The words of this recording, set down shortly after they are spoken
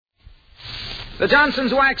the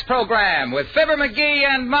Johnson's Wax Program with Fibber, McGee,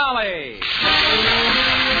 and Molly.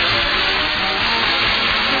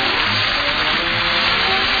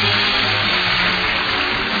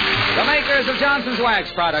 The makers of Johnson's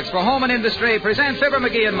Wax products for home and industry present Fibber,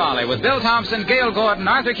 McGee, and Molly with Bill Thompson, Gail Gordon,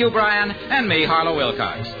 Arthur Q. Bryan, and me, Harlow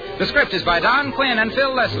Wilcox. The script is by Don Quinn and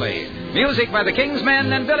Phil Leslie. Music by the King's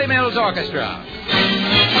Men and Billy Mills Orchestra.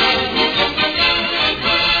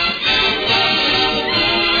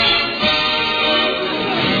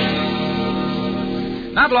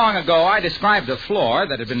 Not long ago, I described a floor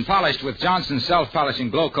that had been polished with Johnson's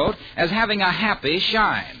self-polishing glow coat as having a happy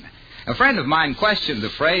shine. A friend of mine questioned the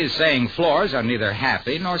phrase, saying floors are neither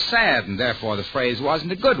happy nor sad, and therefore the phrase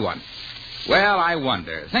wasn't a good one. Well, I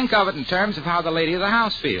wonder. Think of it in terms of how the lady of the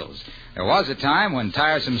house feels. There was a time when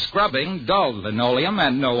tiresome scrubbing dulled linoleum,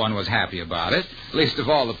 and no one was happy about it, least of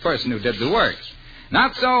all the person who did the work.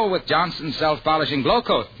 Not so with Johnson's self-polishing glow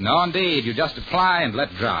coat. No, indeed, you just apply and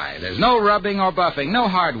let dry. There's no rubbing or buffing, no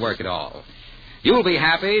hard work at all. You'll be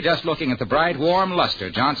happy just looking at the bright, warm luster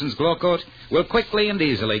Johnson's glow coat will quickly and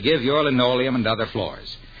easily give your linoleum and other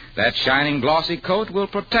floors. That shining, glossy coat will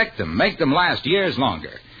protect them, make them last years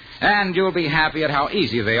longer. And you'll be happy at how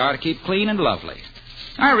easy they are to keep clean and lovely.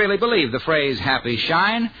 I really believe the phrase happy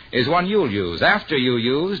shine is one you'll use after you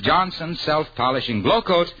use Johnson's self-polishing glow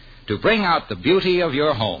coat to bring out the beauty of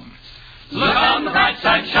your home. Look on the bright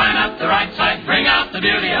side, shine up the right side, bring out the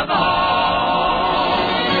beauty of the home.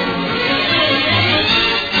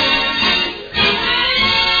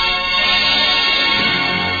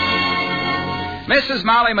 Mrs.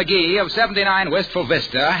 Molly McGee of 79 Wistful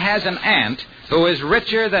Vista has an aunt who is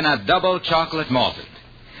richer than a double chocolate malted,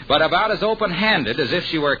 but about as open-handed as if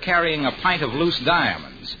she were carrying a pint of loose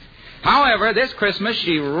diamonds. However, this Christmas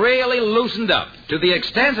she really loosened up to the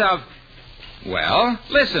extent of, well,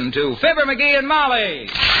 listen to Fibber, McGee, and Molly.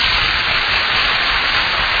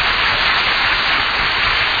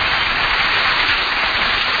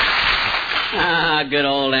 Ah, good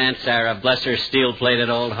old Aunt Sarah. Bless her steel-plated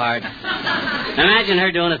old heart. Imagine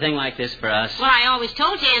her doing a thing like this for us. Well, I always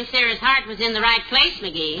told you Aunt Sarah's heart was in the right place,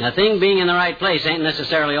 McGee. A thing being in the right place ain't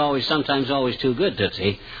necessarily sometimes always too good,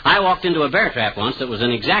 Tootsie. I walked into a bear trap once that was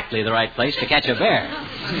in exactly the right place to catch a bear.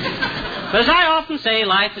 But as I often say,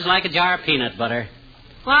 life is like a jar of peanut butter.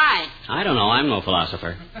 Why? I don't know. I'm no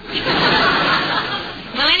philosopher.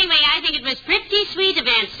 Well, anyway, I think it was pretty sweet of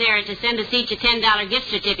Aunt Sarah to send us each a $10 gift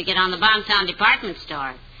certificate on the Bontown department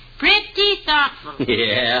store. Pretty thoughtful.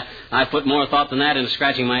 Yeah, I put more thought than that into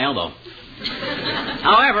scratching my elbow.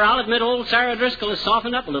 However, I'll admit old Sarah Driscoll has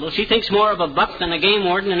softened up a little. She thinks more of a buck than a game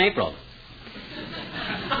warden in April.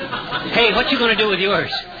 Hey, what you going to do with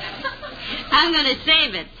yours? I'm going to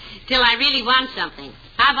save it till I really want something.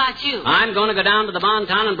 How about you? I'm going to go down to the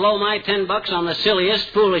Bontown and blow my $10 on the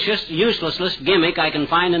silliest, foolishest, uselessest gimmick I can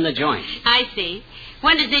find in the joint. I see.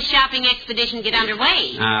 When does this shopping expedition get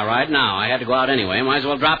underway? Right now. I had to go out anyway. Might as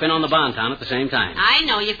well drop in on the Bontown at the same time. I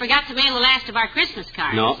know. You forgot to mail the last of our Christmas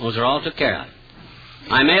cards. No, those are all took care of.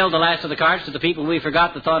 I mailed the last of the cards to the people we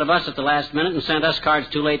forgot that thought of us at the last minute and sent us cards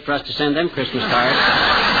too late for us to send them Christmas cards.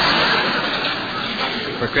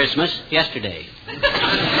 For Christmas, yesterday.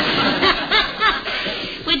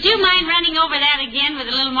 Would you mind running over that again with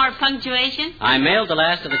a little more punctuation? I mailed the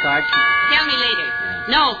last of the cards. Tell me later.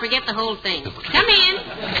 No, forget the whole thing. Come in.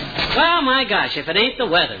 Well, my gosh, if it ain't the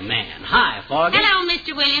weather, man. Hi, Foggy. Hello,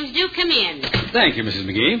 Mr. Williams. Do come in. Thank you, Mrs.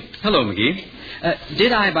 McGee. Hello, McGee.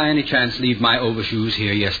 Did I by any chance leave my overshoes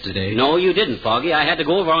here yesterday? No, you didn't, Foggy. I had to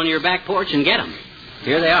go over on your back porch and get them.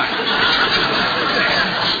 Here they are.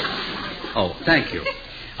 Oh, thank you.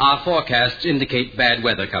 Our forecasts indicate bad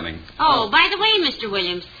weather coming. Oh, by the way, Mr.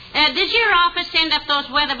 Williams, does your office send up those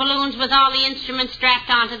weather balloons with all the instruments strapped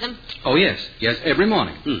onto them? Oh, yes. Yes, every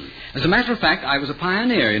morning. As a matter of fact, I was a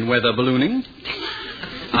pioneer in weather ballooning.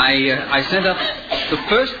 I sent up the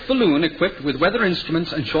first balloon equipped with weather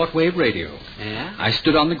instruments and shortwave radio. Yeah? I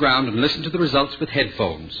stood on the ground and listened to the results with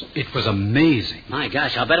headphones. It was amazing. My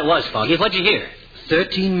gosh, I'll bet it was, Foggy. What'd you hear?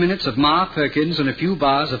 13 minutes of Ma Perkins and a few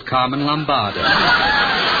bars of Carmen Lombardo.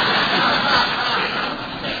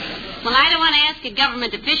 Well, I don't want to ask a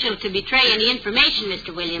government official to betray any information,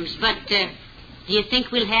 Mr. Williams, but do you think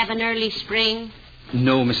we'll have an early spring?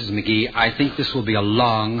 No, Mrs. McGee. I think this will be a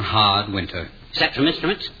long, hard winter. Set from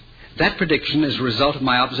instruments? That prediction is a result of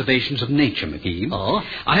my observations of nature, McGee. Oh?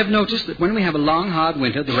 I have noticed that when we have a long, hard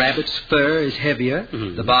winter, the rabbit's fur is heavier,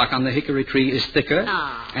 the bark on the hickory tree is thicker,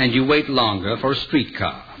 and you wait longer for a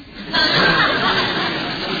streetcar.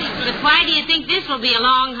 But why do you think this will be a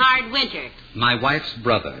long, hard winter? My wife's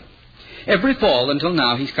brother. Every fall until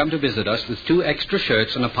now, he's come to visit us with 2 extra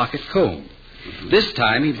shirts and a pocket comb. This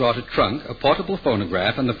time he brought a trunk, a portable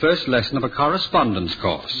phonograph, and the first lesson of a correspondence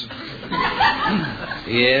course.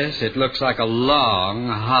 Yes, it looks like a long,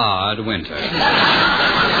 hard winter.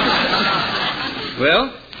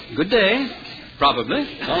 Well, good day. Probably.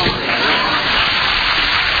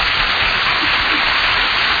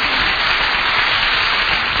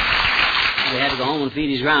 We had to go home and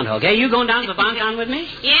feed his groundhog. Hey, you going down to the bonton with me?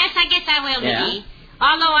 Yes, I guess I will, McGee.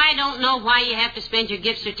 Although I don't know why you have to spend your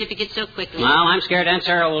gift certificate so quickly. Well, I'm scared Aunt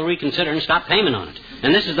Sarah will reconsider and stop payment on it.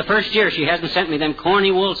 And this is the first year she hasn't sent me them corny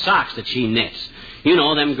wool socks that she knits. You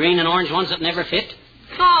know, them green and orange ones that never fit.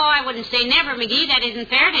 Oh, I wouldn't say never, McGee. That isn't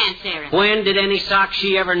fair to Aunt Sarah. When did any socks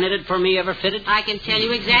she ever knitted for me ever fitted? I can tell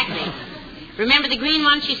you exactly. Remember the green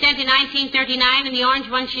one she sent in 1939 and the orange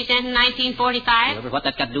one she sent in 1945? What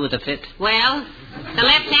that got to do with the fit? Well, the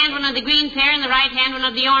left-hand one of the green pair and the right-hand one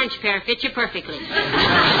of the orange pair fit you perfectly.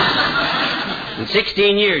 In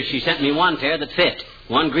 16 years, she sent me one pair that fit.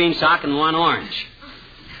 One green sock and one orange.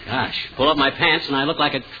 Gosh, pull up my pants and I look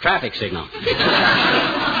like a traffic signal.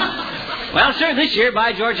 Well, sir, this year,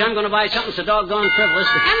 by George, I'm going to buy something so doggone frivolous.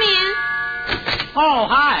 Come in. Oh,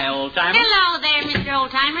 hi, old-timer. Hello there, Mr.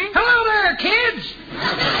 Old-timer. Hello there, kids.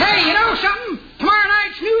 Hey, you know something? Tomorrow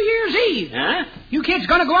night's New Year's Eve. Huh? You kids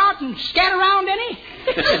gonna go out and scatter around any?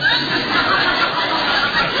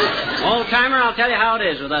 Old-timer, I'll tell you how it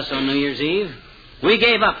is with us on New Year's Eve. We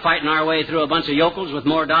gave up fighting our way through a bunch of yokels with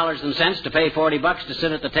more dollars than cents to pay $40 to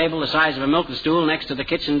sit at the table the size of a milking stool next to the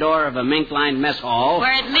kitchen door of a mink-lined mess hall.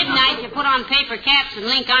 Where at midnight you put on paper caps and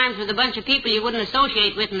link arms with a bunch of people you wouldn't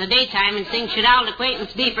associate with in the daytime and sing "Should Old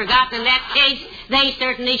Acquaintance Be Forgotten?" In that case, they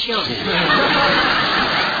certainly should.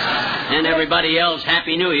 And everybody yells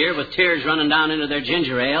Happy New Year with tears running down into their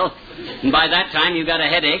ginger ale. And by that time, you've got a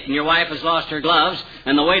headache, and your wife has lost her gloves,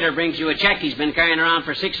 and the waiter brings you a check he's been carrying around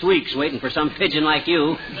for 6 weeks waiting for some pigeon like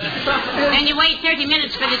you. Then you wait 30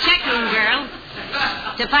 minutes for the check room girl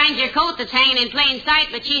to find your coat that's hanging in plain sight,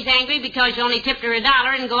 but she's angry because you only tipped her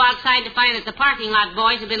 $1 and go outside to find that the parking lot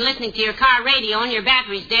boys have been listening to your car radio and your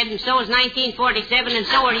battery's dead, and so is 1947, and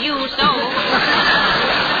so are you, so...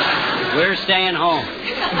 We're staying home.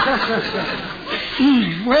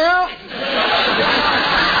 Well...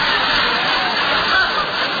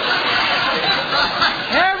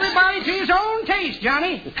 Everybody to his own taste,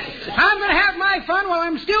 Johnny. I'm going to have my fun while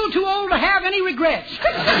I'm still too old to have any regrets.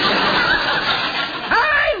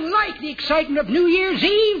 I like the excitement of New Year's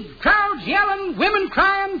Eve. Crowds yelling, women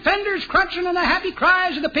crying, fenders crunching, and the happy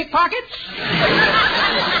cries of the pickpockets.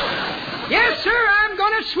 Yes, sir, I'm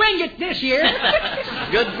going to swing it this year.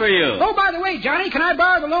 Good for you. Oh, by the way, Johnny, can I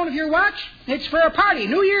borrow the loan of your watch? It's for a party,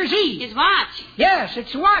 New Year's Eve. His watch? Yes,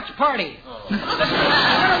 it's a watch party. I'm going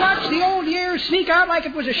to watch the old year sneak out like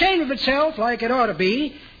it was ashamed of itself, like it ought to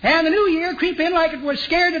be, and the new year creep in like it was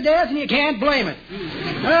scared to death, and you can't blame it.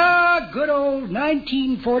 Good old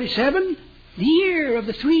 1947, the year of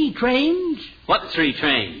the 3 trains. What 3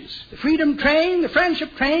 trains? The Freedom Train, the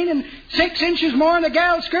Friendship Train, and 6 inches more in the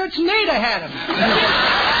gal skirts than they'd have had them.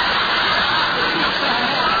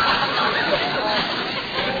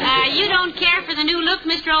 You don't care for the new look,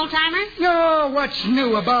 Mr. Oldtimer? Oh, what's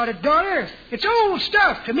new about it, daughter? It's old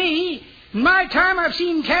stuff to me. In my time, I've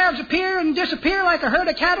seen calves appear and disappear like a herd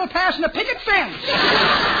of cattle passing a picket fence.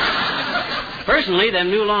 Personally, them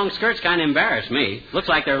new long skirts kind of embarrass me. Looks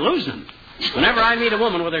like they're losing them. Whenever I meet a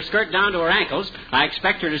woman with her skirt down to her ankles, I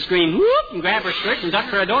expect her to scream, whoop, and grab her skirt and duck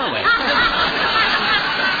for a doorway.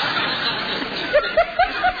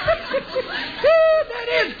 That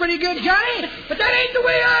is pretty good, Johnny, but that ain't the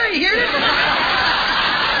way I heard it.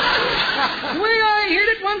 The way I heard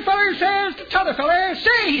it, one feller says to t'other feller,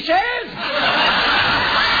 say, he says.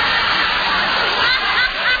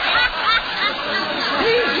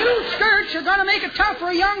 These new skirts are going to make it tough for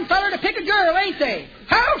a young feller to pick a girl, ain't they?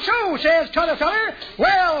 How so, says t'other feller.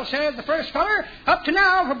 Well, says the first feller, up to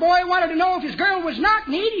now, if a boy wanted to know if his girl was not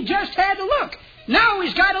neat, he just had to look. Now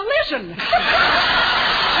he's got to listen.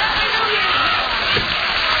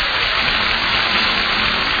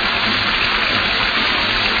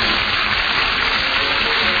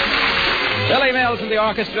 Billy Mills and the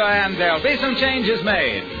orchestra, and there'll be some changes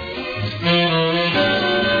made.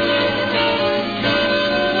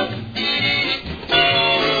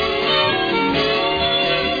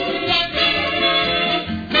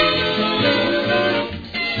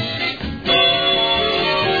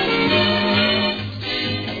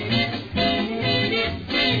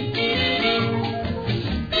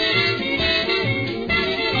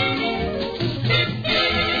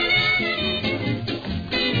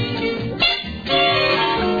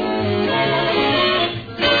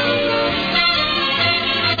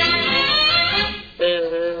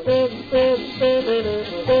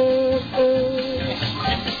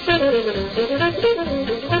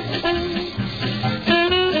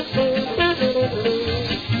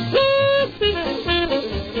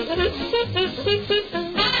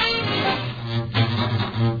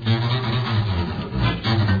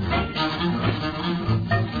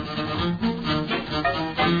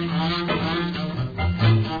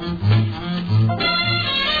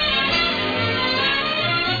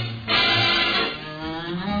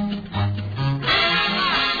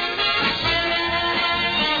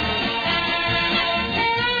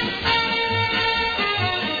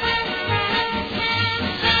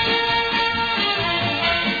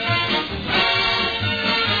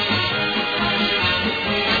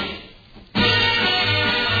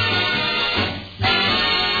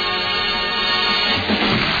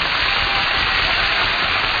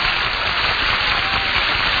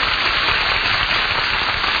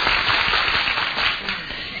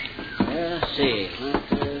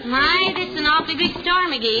 awfully big store,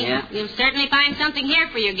 McGee. Yeah. You'll certainly find something here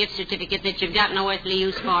for your gift certificate that you've got no earthly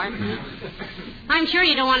use for. I'm sure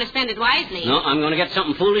you don't want to spend it wisely. No, I'm going to get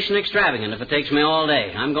something foolish and extravagant if it takes me all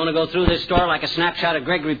day. I'm going to go through this store like a snapshot of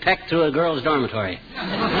Gregory Peck through a girl's dormitory.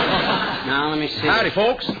 Now, let me see. Howdy,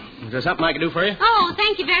 folks. Is there something I can do for you? Oh,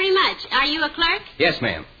 thank you very much. Are you a clerk? Yes,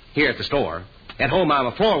 ma'am. Here at the store. At home, I'm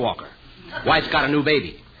a floor walker. Wife's got a new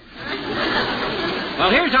baby.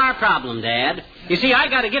 Well, here's our problem, Dad. You see, I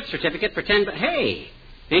got a gift certificate for $10. Hey,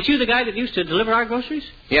 ain't you the guy that used to deliver our groceries?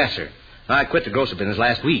 Yes, sir. I quit the grocery business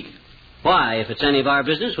last week. Why, if it's any of our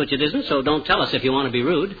business, which it isn't, so don't tell us if you want to be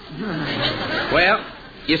rude. Well,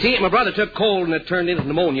 you see, my brother took cold and it turned into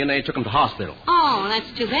pneumonia, and they took him to hospital. Oh,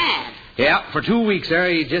 that's too bad. Yeah, for 2 weeks there,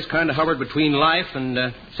 he just kind of hovered between life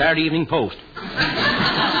and Saturday Evening Post.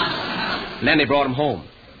 And then they brought him home.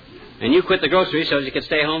 And you quit the grocery so you could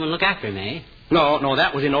stay home and look after him, eh? No,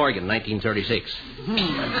 that was in Oregon, 1936.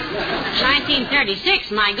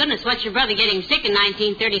 1936? My goodness, what's your brother getting sick in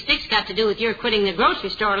 1936 got to do with your quitting the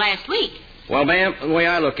grocery store last week? Well, ma'am, the way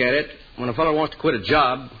I look at it, when a fellow wants to quit a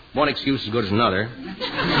job, one excuse is as good as another.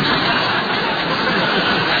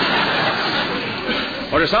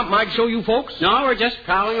 Or there's something I can show you folks? No, we're just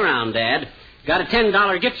prowling around, Dad. Got a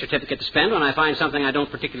 $10 gift certificate to spend when I find something I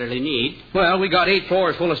don't particularly need. Well, we got 8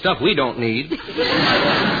 floors full of stuff we don't need.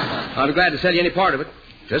 I'll be glad to sell you any part of it.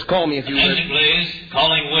 Just call me if you... Attention, please.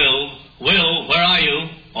 Calling Will. Will, where are you?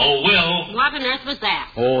 Oh, Will. What on earth was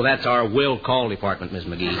that? Oh, that's our will call department, Miss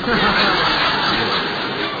McGee.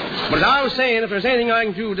 But as I was saying, if there's anything I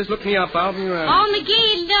can do, just look me up. I'll be around. Oh,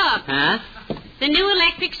 McGee, look. Huh? The new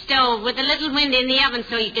electric stove with a little window in the oven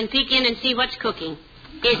so you can peek in and see what's cooking.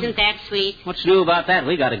 Isn't that sweet? What's new about that?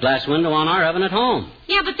 We got a glass window on our oven at home.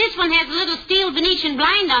 Yeah, but this one has a little steel Venetian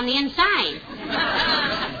blind on the inside.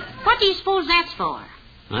 What do you suppose that's for?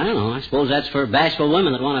 I don't know. I suppose that's for bashful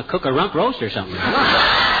women that want to cook a rump roast or something.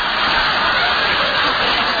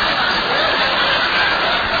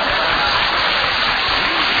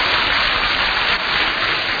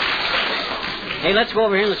 Hey, let's go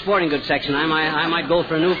over here in the sporting goods section. I might go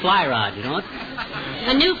for a new fly rod, you know what?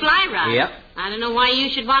 A new fly rod? Yep. I don't know why you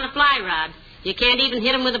should want a fly rod. You can't even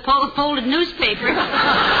hit them with a folded newspaper.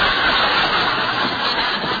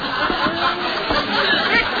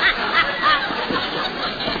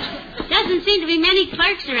 Doesn't seem to be many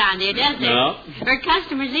clerks around here, does there? No. Or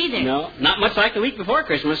customers either. No, not much like the week before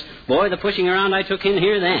Christmas. Boy, the pushing around I took in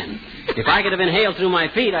here then. If I could have inhaled through my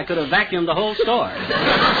feet, I could have vacuumed the whole store.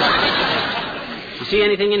 You see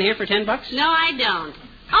anything in here for $10? No, I don't.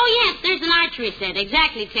 Oh, yes, there's an archery set.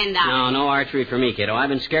 Exactly $10. No archery for me, kiddo. I've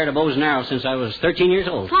been scared of bows and arrows since I was 13 years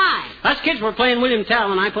old. Why? Us kids were playing William Tell,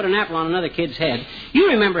 and I put an apple on another kid's head. You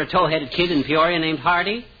remember a tow-headed kid in Peoria named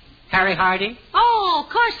Hardy? Harry Hardy? Oh,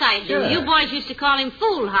 of course I do. Sure. You boys used to call him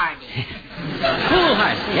Fool Hardy. Fool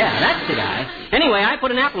Hardy. Yeah, that's the guy. Anyway, I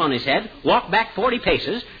put an apple on his head, walked back 40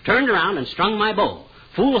 paces, turned around, and strung my bow.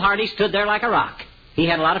 Fool Hardy stood there like a rock. He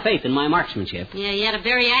had a lot of faith in my marksmanship. Yeah, he had a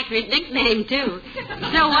very accurate nickname, too.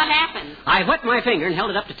 So what happened? I wet my finger and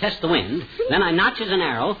held it up to test the wind. Then I notches an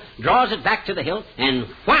arrow, draws it back to the hilt, and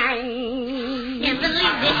whang! Can't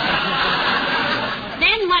believe this.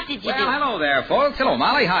 Then what did you do? Well, hello there, folks. Hello,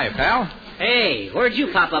 Molly. Hi, pal. Hey, where'd you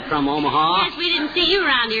pop up from, Omaha? Yes, we didn't see you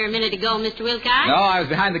around here a minute ago, Mr. Wilcox. No, I was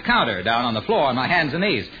behind the counter, down on the floor on my hands and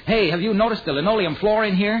knees. Hey, have you noticed the linoleum floor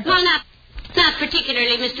in here? Well, not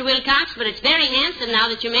particularly, Mr. Wilcox, but it's very handsome now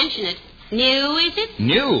that you mention it. New, is it?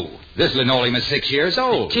 New. This linoleum is 6 years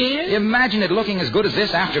old. 6 years? Imagine it looking as good as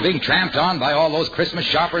this after being tramped on by all those Christmas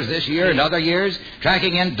shoppers this year and other years,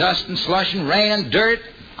 tracking in dust and slush and rain and dirt.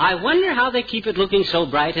 I wonder how they keep it looking so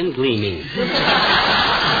bright and gleaming.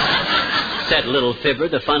 Said little Fibber,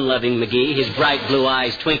 the fun-loving McGee, his bright blue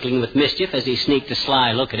eyes twinkling with mischief as he sneaked a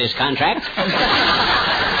sly look at his contract.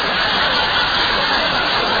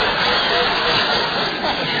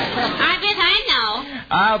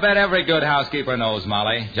 I'll bet every good housekeeper knows,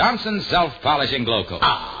 Molly. Johnson's self-polishing glow coat.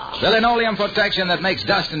 The linoleum protection that makes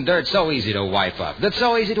dust and dirt so easy to wipe up, that's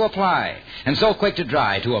so easy to apply, and so quick to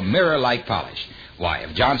dry to a mirror-like polish. Why,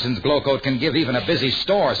 if Johnson's glow coat can give even a busy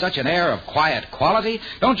store such an air of quiet quality,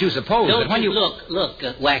 don't you suppose that when you... Look,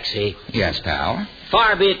 Waxy. Yes, pal?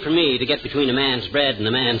 Far be it from me to get between a man's bread and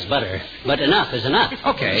a man's butter, but enough is enough.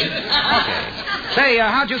 Okay. Say,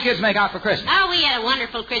 how'd you kids make out for Christmas? Oh, we had a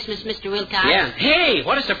wonderful Christmas, Mr. Wilcox. Yeah. Hey,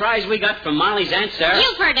 what a surprise we got from Molly's Aunt Sarah.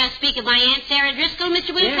 You've heard us speak of my Aunt Sarah Driscoll,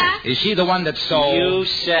 Mr. Wilcox? Yeah. Is she the one that's so... You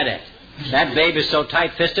said it. That babe is so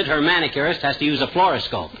tight-fisted, her manicurist has to use a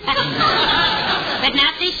fluoroscope. But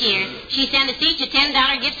not this year. She sent us each a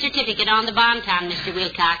 $10 gift certificate on the Bonton, Mr.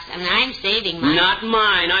 Wilcox, and I'm saving mine. Not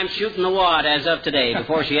mine. I'm shooting the wad as of today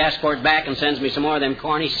before she asks for it back and sends me some more of them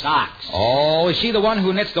corny socks. Oh, is she the one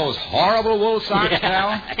who knits those horrible wool socks,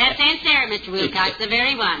 pal? That's Aunt Sarah, Mr. Wilcox, the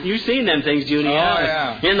very one. You've seen them things, Judy. Oh,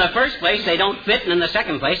 yeah. In the first place, they don't fit, and in the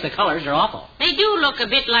second place, the colors are awful. They do look a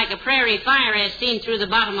bit like a prairie fire as seen through the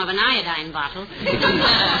bottom of an iodine bottle.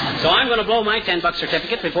 So I'm going to blow my $10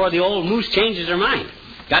 certificate before the old moose changes her mind.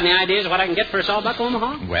 Got any ideas of what I can get for a sawbuck,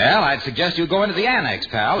 Omaha? Well, I'd suggest you go into the annex,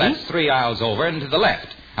 pal. That's 3 aisles over and to the left.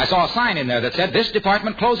 I saw a sign in there that said, "This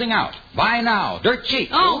department closing out. Buy now. Dirt cheap."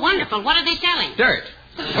 Oh, wonderful. What are they selling? Dirt.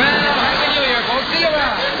 Well, Happy New Year, folks. See you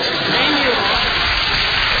around. Same you.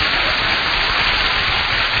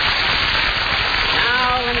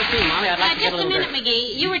 Now, let me see, Molly. I'd like to get Just a minute,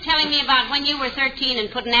 McGee. You were telling me about when you were 13 and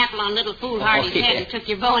put an apple on little foolhardy's head and took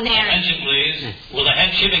your bow and arrow. Attention, please. Will the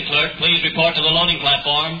head shipping clerk please report to the loading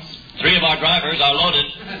platform? 3 of our drivers are loaded.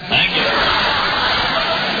 Thank you.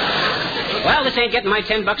 Well, this ain't getting my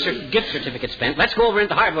 $10 gift certificate spent. Let's go over into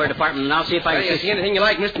the hardware department, and I'll see if I can... See anything you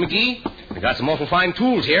like, Mr. McGee? We got some awful fine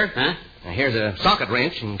tools here. Huh? Now, here's a socket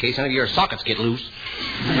wrench in case any of your sockets get loose.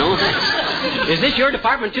 No, thanks. Is this your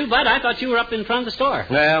department, too, Bud? I thought you were up in front of the store.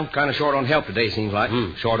 Well, kind of short on help today, seems like.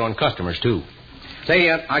 Short on customers, too. Say,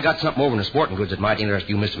 I got something over in the sporting goods that might interest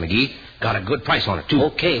you, Mr. McGee. Got a good price on it, too.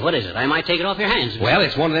 Okay, what is it? I might take it off your hands. Well,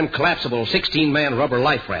 it's one of them collapsible 16-man rubber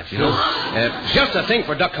life rafts, you know. Just a thing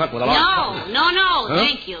for duck hunt with a lot No, Huh?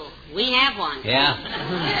 thank you. We have one. Yeah.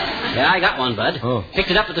 Yeah, I got one, Bud. Oh.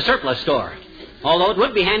 Picked it up at the surplus store. Although it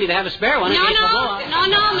would be handy to have a spare one. No,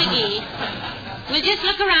 McGee. We'll just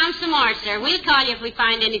look around some more, sir. We'll call you if we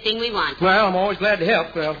find anything we want. Well, I'm always glad to help.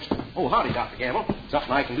 Oh, howdy, Dr. Gamble.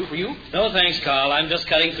 Something I can do for you? No, thanks, Carl. I'm just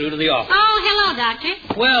cutting through to the office. Oh, hello,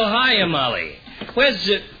 Doctor. Well, hiya, Molly. Where's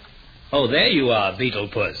it? Oh, there you are,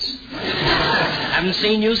 Beetlepuss. Haven't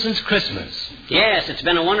seen you since Christmas. Yes, it's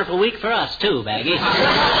been a wonderful week for us, too, Baggy.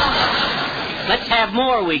 Let's have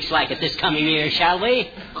more weeks like it this coming year, shall we?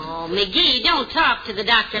 Oh, McGee, don't talk to the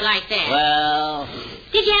doctor like that. Well...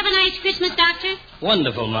 Did you have a nice Christmas, Doctor?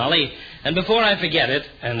 Wonderful, Molly. And before I forget it,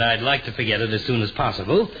 and I'd like to forget it as soon as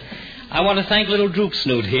possible, I want to thank little Droop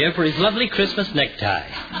Snoot here for his lovely Christmas necktie.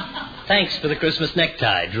 Thanks for the Christmas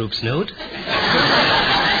necktie, Droop Snoot.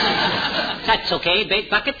 That's okay, Bait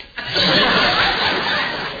Bucket.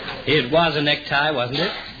 It was a necktie, wasn't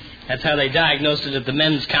it? That's how they diagnosed it at the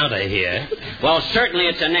men's counter here. Well, certainly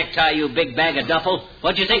it's a necktie, you big bag of duffel.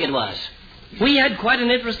 What'd you think it was? We had quite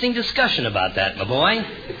an interesting discussion about that, my boy.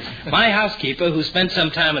 My housekeeper, who spent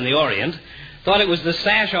some time in the Orient, thought it was the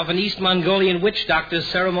sash off an East Mongolian witch doctor's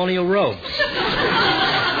ceremonial robes.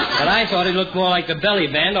 But I thought it looked more like the belly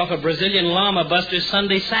band off a Brazilian llama buster's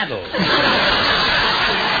Sunday saddle.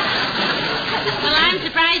 Well, I'm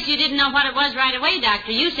surprised you didn't know what it was right away,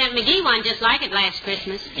 Doctor. You sent McGee one just like it last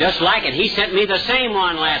Christmas. Just like it. He sent me the same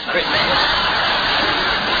one last Christmas.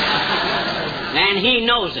 And he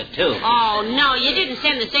knows it, too. Oh, no, you didn't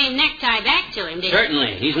send the same necktie back to him, did you?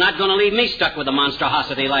 Certainly. He's not going to leave me stuck with a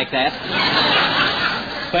monstrosity like that.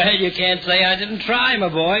 Well, you can't say I didn't try, my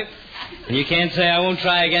boy. And you can't say I won't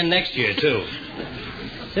try again next year, too.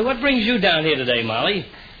 Say, what brings you down here today, Molly?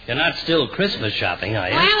 You're not still Christmas shopping, are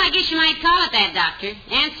you? Well, I guess you might call it that, Doctor.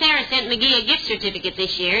 Aunt Sarah sent McGee a gift certificate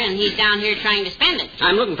this year, and he's down here trying to spend it.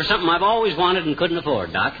 I'm looking for something I've always wanted and couldn't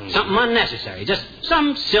afford, Doc. Something unnecessary. Just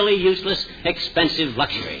some silly, useless, expensive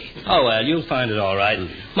luxury. Oh, well, you'll find it all right.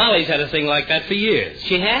 Molly's had a thing like that for years.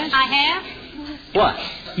 She has? I have? What?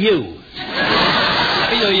 You.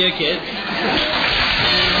 Happy New Year, kid.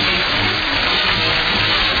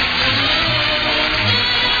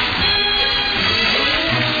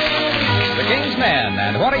 King's Men,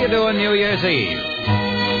 and what are you doing New Year's Eve?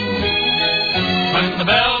 When the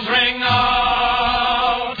bells ring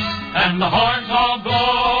out and the horns all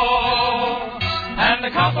blow and the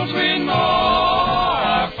couples we know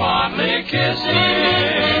are fondly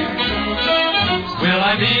kissing, will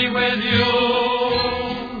I be with you?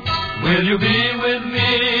 Will you be with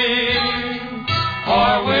me?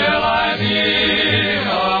 Or will I be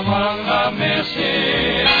among the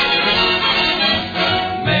missing?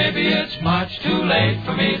 Maybe it's much too late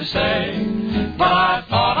for me to say, but I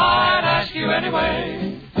thought I'd ask you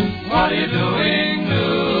anyway. What are you doing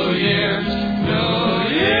New Year's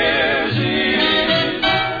Eve?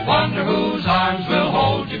 Wonder whose arms will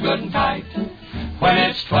hold you good and tight when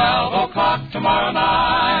it's 12 o'clock tomorrow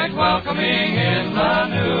night, welcoming in the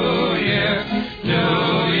New Year's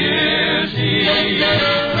Eve.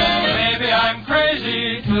 Maybe I'm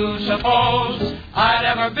crazy to suppose I'd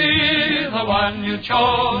ever be the one you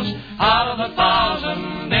chose out of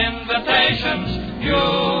 1,000 invitations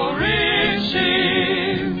you'll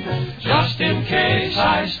receive. Just in case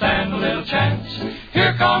I stand a little chance,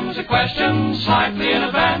 here comes a question slightly in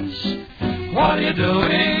advance. What are you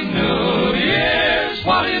doing New Year's?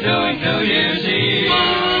 What are you doing New Year's Eve?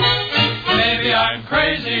 Maybe I'm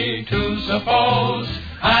crazy to suppose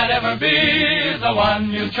I'd ever be the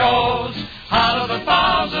one you chose out of the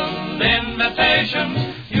 1,000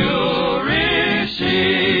 invitations you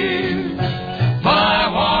received. But I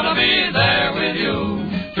want to be there with you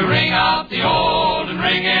to ring out the old and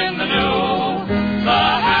ring in the new. The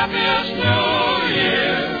happiest New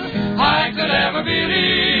Year I could ever believe.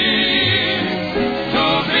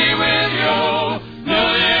 To be with you New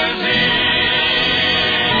Year's Eve.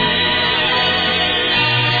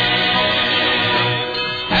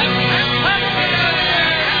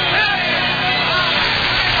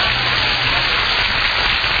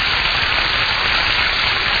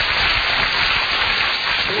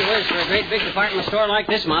 For a great big department store like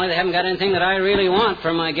this, Molly, they haven't got anything that I really want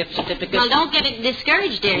for my gift certificate. Well, don't get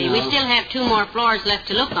discouraged, dearie. No. We still have 2 more floors left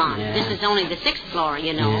to look on. Yeah. This is only the 6th floor,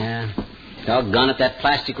 you know. Yeah. Doggone it, that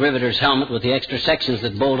plastic riveter's helmet with the extra sections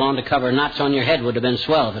that bolt on to cover knots on your head would have been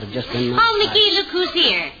swell if it had just been... Oh, McGee, look who's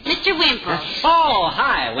here. Mr. Wimple. Oh,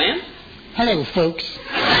 hi, Wimp. Hello, folks.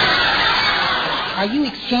 Are you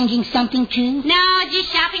exchanging something, too? No,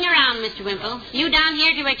 just shopping around, Mr. Wimple. You down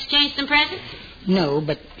here to exchange some presents? No,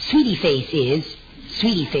 but Sweetie Face is.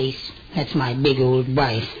 Sweetie Face, that's my big old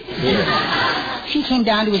wife. She came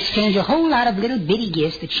down to exchange a whole lot of little bitty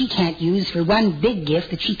gifts that she can't use for one big gift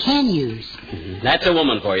that she can use. That's a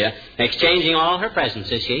woman for you. Exchanging all her presents,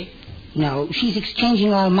 is she? No, she's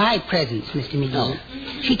exchanging all my presents, Mr. McGee. Oh.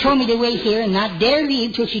 She told me to wait here and not dare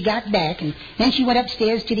leave till she got back, and then she went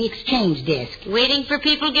upstairs to the exchange desk. Waiting for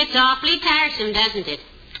people gets awfully tiresome, doesn't it?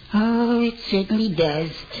 Oh, it certainly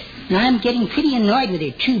does. And I'm getting pretty annoyed with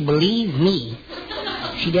her, too, believe me.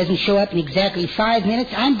 If she doesn't show up in exactly 5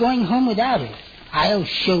 minutes, I'm going home without her. I'll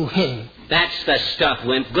show her. That's the stuff,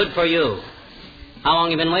 Wimp. Good for you. How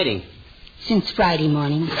long have you been waiting? Since Friday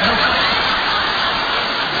morning. Well,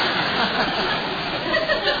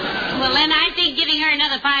 then I think giving her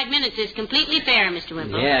another 5 minutes is completely fair, Mr.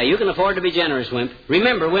 Wimple. Yeah, you can afford to be generous, Wimp.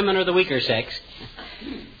 Remember, women are the weaker sex.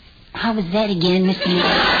 How was that again, Mr.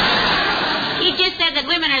 McGee? He just said that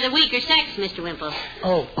women are the weaker sex, Mr. Wimple.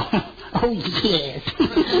 Oh, yes.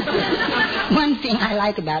 One thing I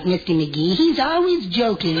like about Mr. McGee, he's always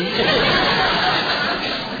joking.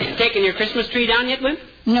 Taking your Christmas tree down yet, Wimp?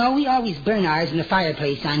 No, we always burn ours in the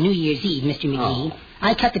fireplace on New Year's Eve, Mr. McGee. Oh.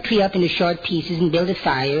 I cut the tree up into short pieces and build a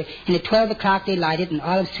fire, and at 12 o'clock they light it, and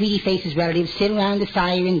all of Sweetie Face's relatives sit around the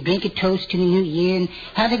fire and drink a toast to the new year and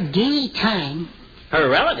have a gay time. Her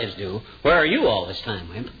relatives do? Where are you all this time,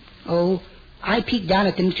 Wimp? Oh, I peek down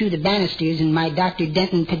at them through the banisters in my Dr.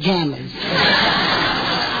 Denton pajamas.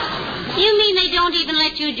 You mean they don't even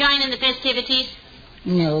let you join in the festivities?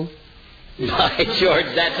 No. By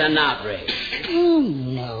George, that's an outrage. Oh,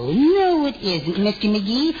 no, it isn't, Mr.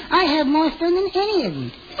 McGee. I have more fun than any of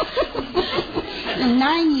them. In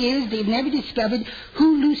 9 years, they've never discovered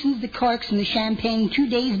who loosens the corks in the champagne 2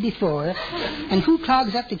 days before, and who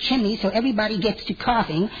clogs up the chimney so everybody gets to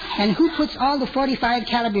coughing, and who puts all the .45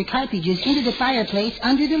 caliber cartridges into the fireplace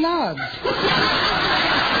under the logs.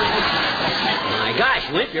 My gosh,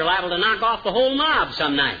 Wimp, you're liable to knock off the whole mob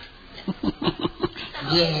some night.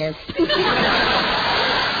 Yes.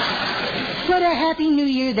 What a happy New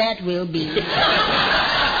Year that will be.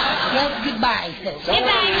 Well, goodbye, folks.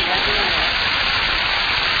 Goodbye.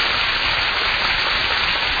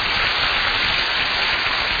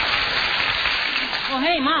 Oh,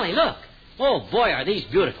 hey, Molly, look. Oh, boy, are these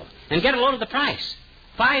beautiful. And get a load of the price.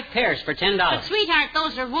 5 pairs for $10. But, sweetheart,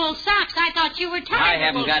 those are wool socks. I thought you were tired. I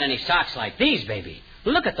haven't got any socks like these, baby.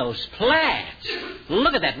 Look at those plaids.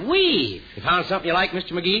 Look at that weave. You found something you like,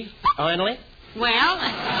 Mr. McGee? Finally? Well,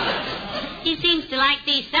 he seems to like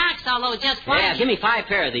these socks, although just one. Yeah, give me 5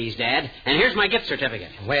 pair of these, Dad. And here's my gift certificate.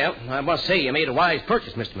 Well, I must say you made a wise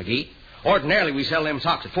purchase, Mr. McGee. Ordinarily, we sell them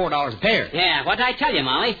socks at $4 a pair. Yeah, what'd I tell you,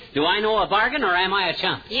 Molly? Do I know a bargain or am I a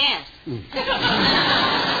chump? Yes.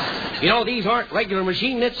 You know, these aren't regular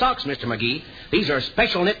machine knit socks, Mr. McGee. These are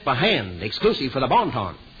special knit by hand, exclusive for the Bon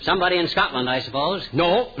Ton. Somebody in Scotland, I suppose.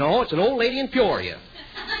 No, it's an old lady in Peoria.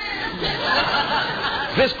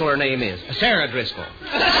 Driscoll, her name is. Sarah Driscoll.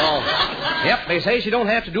 Oh. Yep, they say she don't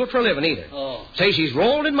have to do it for a living either. Oh. Say she's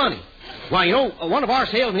rolled in money. Why, you know, one of our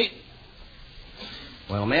salesmen...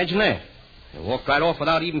 Well, imagine that. They walked right off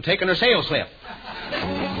without even taking her sales slip.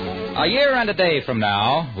 A year and a day from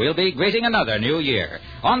now, we'll be greeting another new year.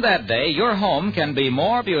 On that day, your home can be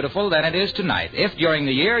more beautiful than it is tonight if during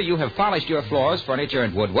the year you have polished your floors, furniture,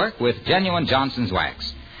 and woodwork with genuine Johnson's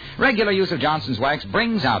Wax. Regular use of Johnson's Wax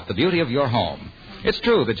brings out the beauty of your home. It's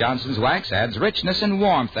true that Johnson's Wax adds richness and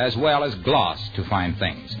warmth as well as gloss to fine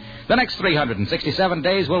things. The next 367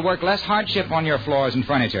 days will work less hardship on your floors and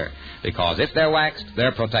furniture because if they're waxed,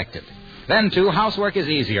 they're protected. Then, too, housework is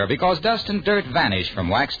easier because dust and dirt vanish from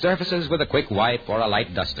waxed surfaces with a quick wipe or a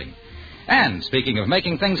light dusting. And, speaking of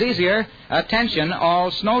making things easier, attention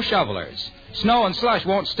all snow shovelers. Snow and slush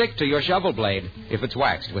won't stick to your shovel blade if it's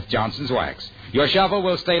waxed with Johnson's Wax. Your shovel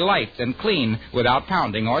will stay light and clean without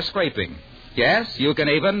pounding or scraping. Yes, you can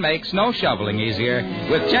even make snow shoveling easier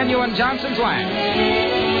with genuine Johnson's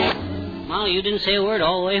Wax. Molly, you didn't say a word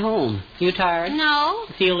all the way home. You tired? No.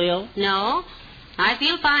 Feel ill? No. I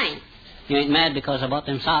feel fine. You ain't mad because I bought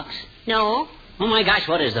them socks? No. Oh, my gosh,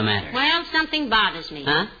 what is the matter? Well, something bothers me.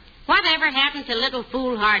 Huh? Whatever happened to little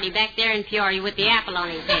fool Hardy back there in Peoria with the apple on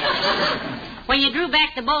his head? When you drew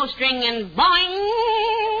back the bowstring and boing!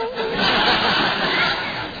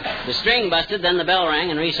 The string busted, then the bell rang,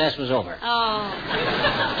 and recess was over. Oh.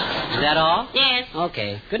 Is that all? Yes.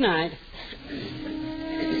 Okay. Good night.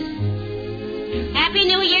 Happy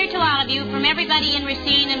New Year to all of you from everybody in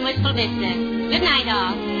Racine and Wistful Vista. Good night,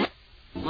 all.